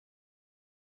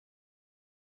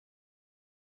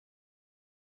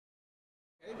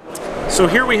So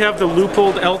here we have the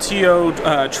Leupold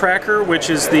LTO tracker,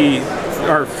 which is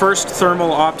our first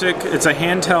thermal optic. It's a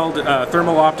handheld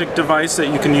thermal optic device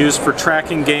that you can use for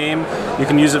tracking game. You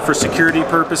can use it for security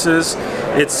purposes.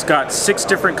 It's got 6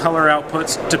 different color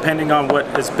outputs depending on what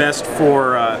is best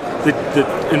for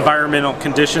the environmental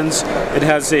conditions. It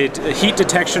has a heat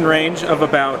detection range of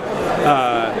about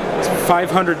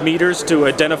 500 meters to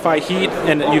identify heat,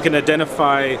 and you can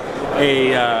identify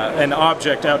an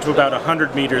object out to about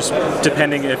 100 meters,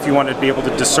 depending if you want to be able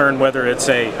to discern whether it's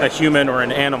a human or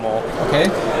an animal. Okay.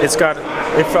 It's got,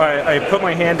 if I put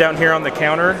my hand down here on the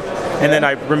counter, and then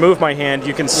I remove my hand,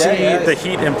 you can see the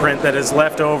heat imprint that is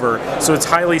left over. So it's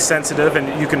highly sensitive,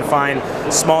 and you can find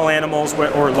small animals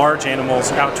or large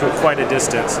animals out to quite a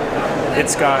distance.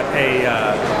 It's got a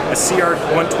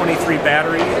CR123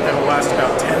 battery that will last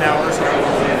about 10 hours.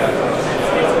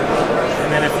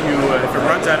 And then if it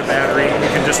runs out of battery, you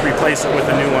can just replace it with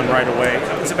a new one right away.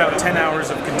 It's about 10 hours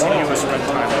of continuous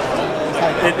runtime.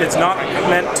 It's not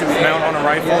meant to mount on a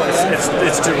rifle.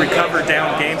 It's to recover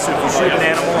down game. So if you shoot an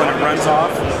animal and it runs off,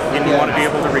 and you want to be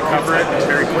able to recover it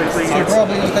very quickly. So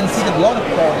probably you can see the blood.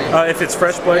 If it's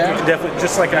fresh blood, you can definitely,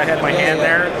 just like I had my hand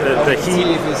there, the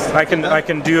heat. I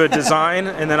can do a design,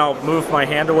 and then I'll move my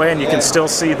hand away, and you can still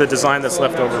see the design that's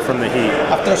left over from the heat.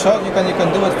 After a shot, you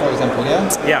can do it, for example,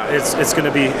 yeah. Yeah, it's going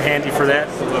to be handy for that.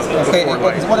 Okay.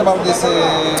 What about this?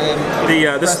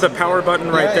 This is the power button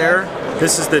right there.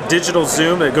 This is the digital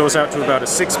zoom. It goes out to about a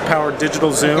 6-power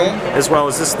digital zoom, as well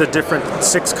as this is the different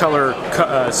 6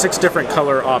 different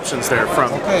color options there, from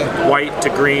white to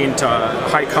green to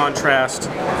high contrast.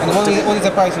 And what is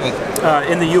the price of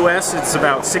it? In the US, it's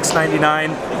about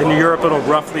 $6.99. In Europe, it'll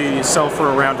roughly sell for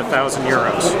around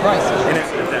 €1,000. Good price. And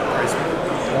it's at that price.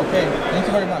 Okay. Thank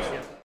you very much.